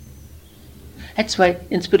That's why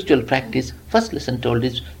in spiritual practice, first lesson told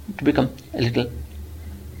is to become a little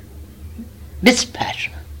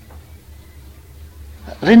dispassion,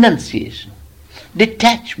 renunciation,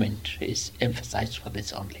 detachment is emphasized for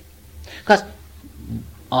this only. Because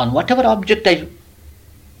on whatever object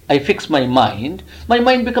I fix my mind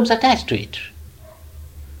becomes attached to it.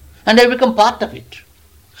 And I become part of it.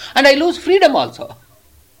 And I lose freedom also.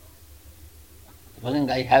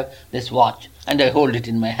 Supposing I have this watch and I hold it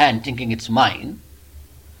in my hand thinking it's mine,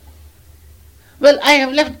 well, I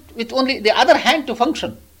have left with only the other hand to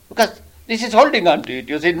function, because this is holding on to it.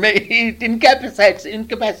 You see, it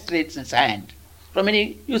incapacitates its hand from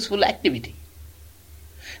any useful activity.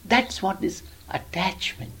 That's what this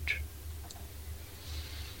attachment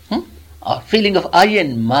or feeling of I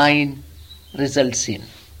and mine results in.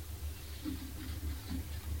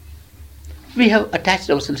 We have attached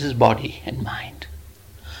ourselves as body and mind.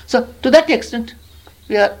 So to that extent,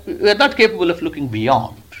 we are not capable of looking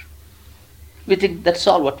beyond. We think that's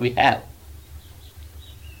all what we have.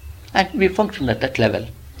 And we function at that level,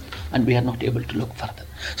 and we are not able to look further.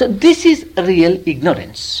 So this is real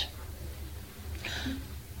ignorance.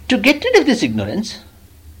 To get rid of this ignorance,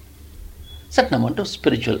 certain amount of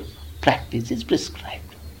spiritual practice is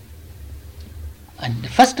prescribed. And the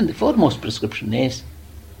first and the foremost prescription is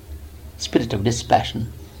spirit of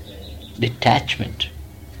dispassion, detachment,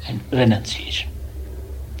 and renunciation.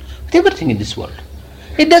 With everything in this world.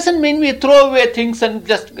 It doesn't mean we throw away things and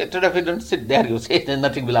just get rid of it and sit there, you say, then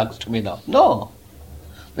nothing belongs to me now. No.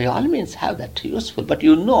 By all means have that useful, but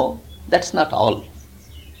you know that's not all.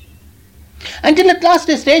 Until at last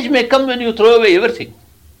a stage may come when you throw away everything.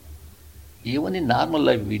 Even in normal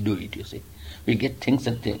life we do it, you see. We get things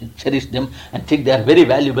and cherish them and think they are very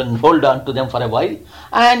valuable and hold on to them for a while,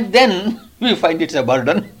 and then we find it's a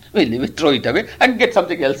burden, we leave it, throw it away and get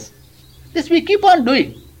something else. This we keep on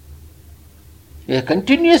doing. We are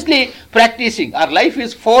continuously practicing. Our life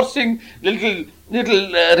is forcing little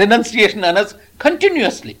renunciation on us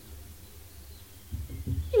continuously.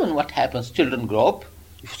 Even what happens, children grow up.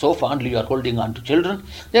 If so fondly you are holding on to children,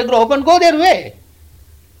 they grow up and go their way.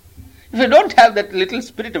 If you don't have that little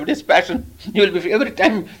spirit of dispassion, you will be every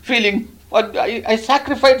time feeling, I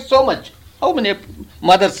sacrificed so much. How many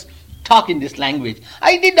mothers talk in this language?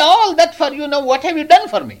 I did all that for you, now what have you done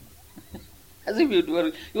for me? As if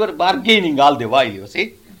you were bargaining all the while, you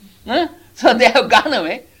see. So they have gone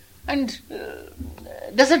away and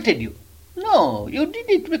deserted you. No, you did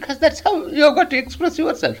it because that's how you have got to express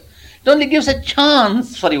yourself. It only gives a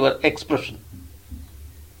chance for your expression.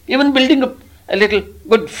 Even building up a little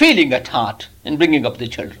good feeling at heart in bringing up the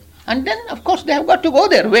children. And then, of course, they have got to go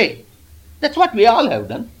their way. That's what we all have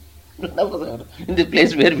done in the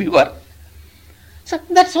place where we were. So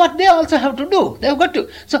that's what they also have to do. They have got to.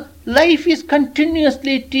 So life is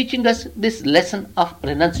continuously teaching us this lesson of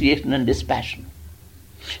renunciation and dispassion.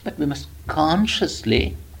 But we must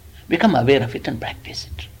consciously become aware of it and practice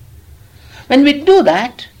it. When we do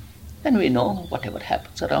that, then we know whatever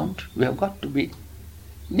happens around, we have got to be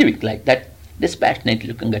living like that, dispassionately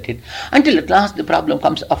looking at it, until at last the problem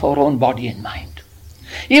comes of our own body and mind.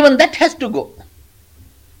 Even that has to go.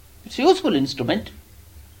 It's a useful instrument,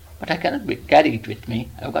 but I cannot carry it with me.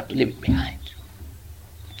 I've got to leave it behind.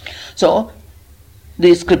 So,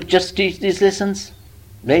 the scriptures teach these lessons.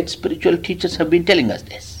 Great spiritual teachers have been telling us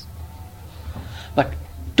this. But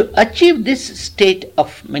to achieve this state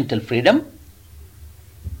of mental freedom,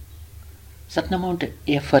 certain amount of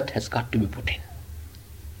effort has got to be put in.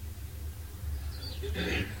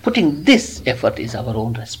 Putting this effort is our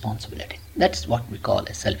own responsibility. That's what we call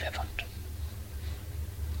a self-effort.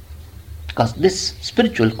 Because this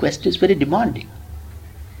spiritual quest is very demanding.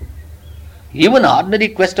 Even ordinary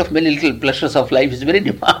quest of many little pleasures of life is very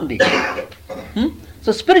demanding.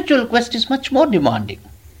 So spiritual quest is much more demanding.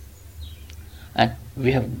 And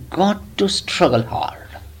we have got to struggle hard.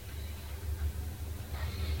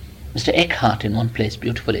 Mr. Eckhart in one place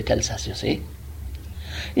beautifully tells us, you see,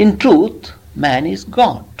 in truth, man is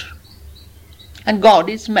God. And God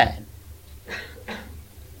is man.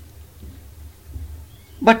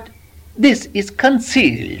 But this is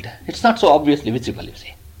concealed. It's not so obviously visible, you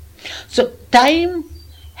see. So time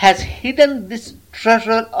has hidden this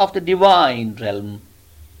treasure of the divine realm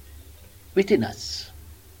within us.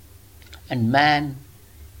 And man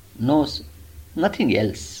knows nothing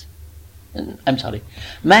else.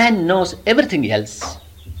 Man knows everything else,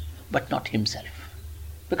 but not himself.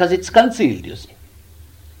 Because it's concealed, you see.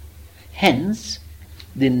 Hence,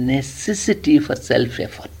 the necessity for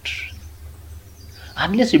self-effort.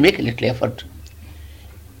 Unless you make a little effort,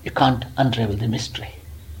 you can't unravel the mystery.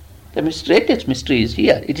 The mystery is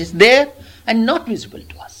here. It is there and not visible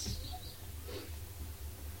to us.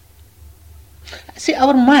 See,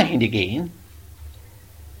 our mind again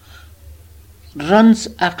runs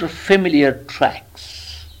after familiar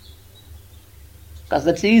tracks. Because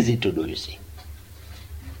that's easy to do, you see.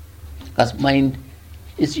 Because mind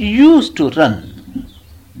is used to run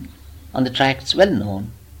on the tracks well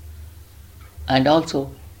known, and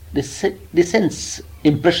also the sense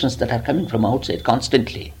impressions that are coming from outside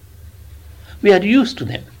constantly. We are used to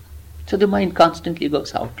them. So the mind constantly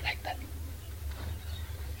goes out like that.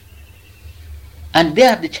 And they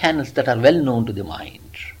are the channels that are well known to the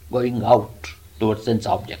mind, going out towards sense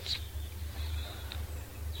objects.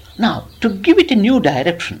 Now, to give it a new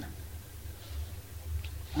direction,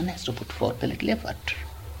 one has to put forth a little effort.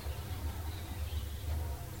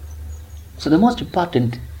 So the most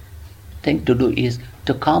important thing to do is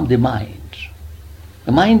to calm the mind.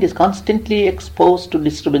 The mind is constantly exposed to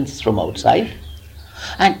disturbances from outside,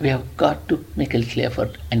 and we have got to make a little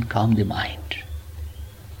effort and calm the mind.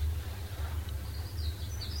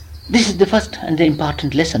 This is the first and the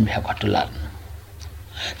important lesson we have got to learn.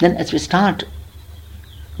 Then as we start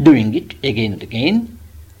doing it again and again,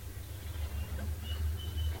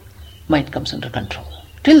 mind comes under control.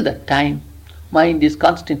 Till that time, mind is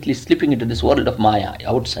constantly slipping into this world of Maya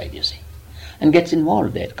outside, you see, and gets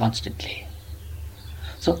involved there constantly.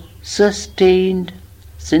 So sustained,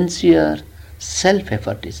 sincere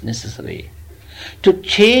self-effort is necessary to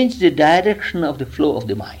change the direction of the flow of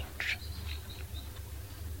the mind.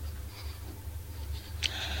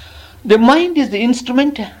 The mind is the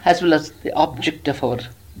instrument as well as the object of our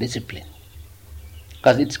discipline,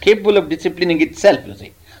 because it's capable of disciplining itself, you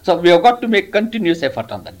see. So we have got to make continuous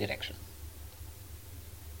effort on that direction.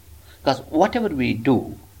 Because whatever we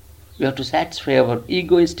do, we have to satisfy our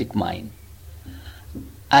egoistic mind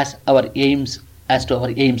as to our aims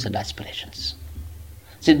and aspirations.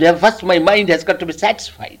 See, first my mind has got to be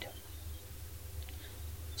satisfied.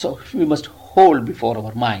 So we must hold before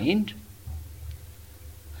our mind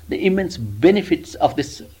the immense benefits of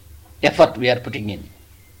this effort we are putting in.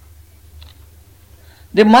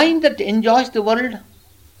 The mind that enjoys the world,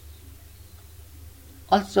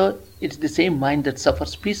 also it's the same mind that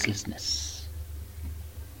suffers peacelessness.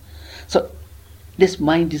 So this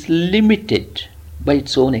mind is limited by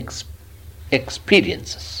its own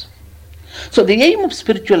experiences. So the aim of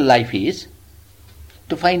spiritual life is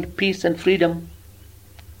to find peace and freedom.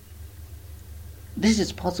 This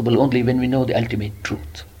is possible only when we know the ultimate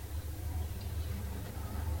truth.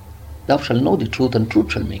 Thou shalt know the truth, and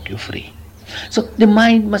truth shall make you free. So the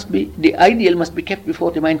ideal must be kept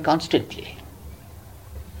before the mind constantly.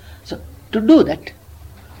 So to do that,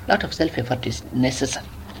 a lot of self-effort is necessary.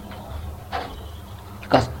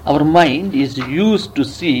 Because our mind is used to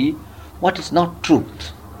see what is not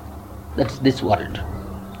truth. That's this world.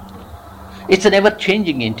 It's an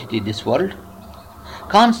ever-changing entity, this world.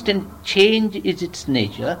 Constant change is its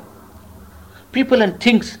nature. People and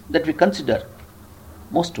things that we consider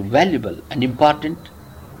most valuable and important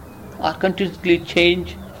are continuously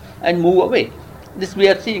change and move away. This we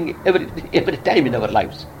are seeing every time in our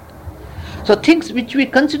lives. So things which we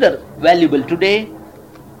consider valuable today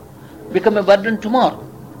become a burden tomorrow.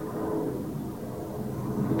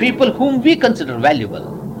 People whom we consider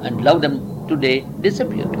valuable and love them today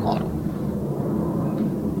disappear tomorrow.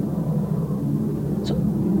 So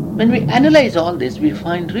when we analyze all this, we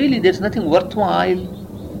find really there's nothing worthwhile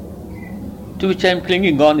to which I am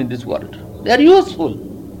clinging on in this world. They are useful.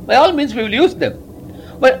 By all means we will use them.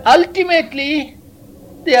 But ultimately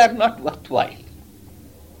they are not worthwhile.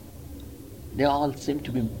 They all seem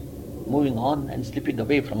to be moving on and slipping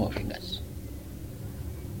away from our fingers.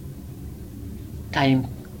 Time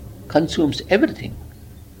consumes everything.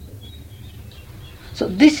 So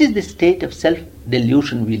this is the state of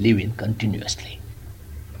self-delusion we live in continuously.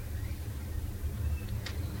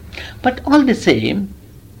 But all the same,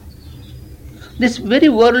 this very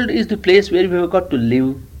world is the place where we have got to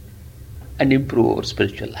live and improve our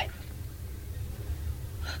spiritual life.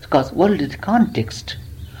 Because world is the context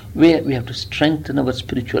where we have to strengthen our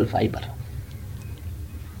spiritual fiber.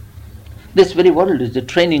 This very world is the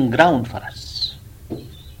training ground for us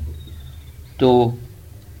to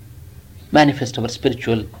manifest our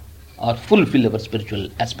spiritual or fulfill our spiritual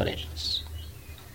aspirations.